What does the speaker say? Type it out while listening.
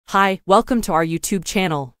Hi, welcome to our YouTube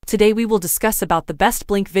channel. Today we will discuss about the best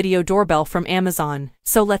Blink Video Doorbell from Amazon.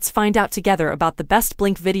 So let's find out together about the best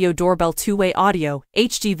Blink Video Doorbell two-way audio,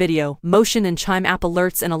 HD video, motion and chime app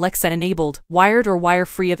alerts and Alexa enabled, wired or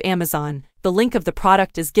wire-free of Amazon. The link of the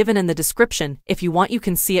product is given in the description. If you want, you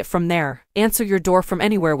can see it from there. Answer your door from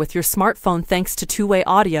anywhere with your smartphone thanks to two-way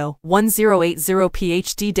audio, 1080p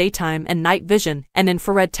HD daytime and night vision, and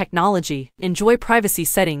infrared technology. Enjoy privacy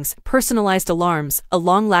settings, personalized alarms, a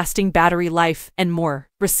long-lasting battery life, and more.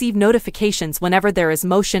 Receive notifications whenever there is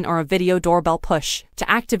motion or a video doorbell push. To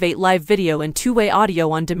activate live video and two-way audio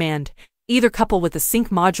on demand, either couple with a sync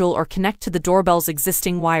module or connect to the doorbell's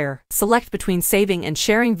existing wire. Select between saving and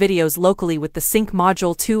sharing videos locally with the sync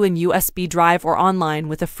module 2 in USB drive or online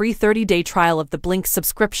with a free 30-day trial of the Blink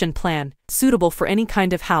subscription plan. Suitable for any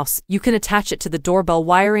kind of house, you can attach it to the doorbell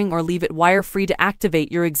wiring or leave it wire-free to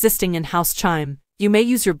activate your existing in-house chime. You may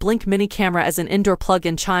use your Blink mini camera as an indoor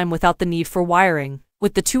plug-in chime without the need for wiring.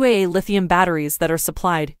 With the 2AA lithium batteries that are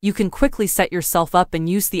supplied, you can quickly set yourself up and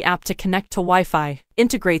use the app to connect to Wi-Fi.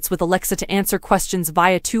 Integrates with Alexa to answer questions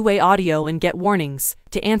via two-way audio and get warnings.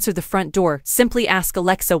 To answer the front door, simply ask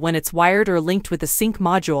Alexa when it's wired or linked with a sync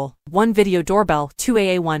module. 1 video doorbell,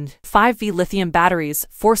 2AA1, 5V lithium batteries,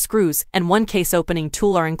 4 screws, and 1 case opening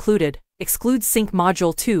tool are included. Excludes sync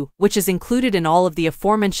module 2, which is included in all of the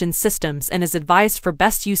aforementioned systems and is advised for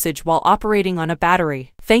best usage while operating on a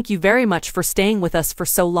battery. Thank you very much for staying with us for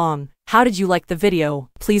so long. How did you like the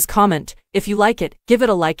video? Please comment. If you like it, give it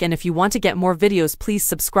a like, and if you want to get more videos, please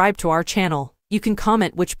subscribe to our channel. You can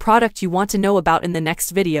comment which product you want to know about in the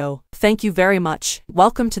next video. Thank you very much.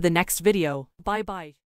 Welcome to the next video. Bye bye.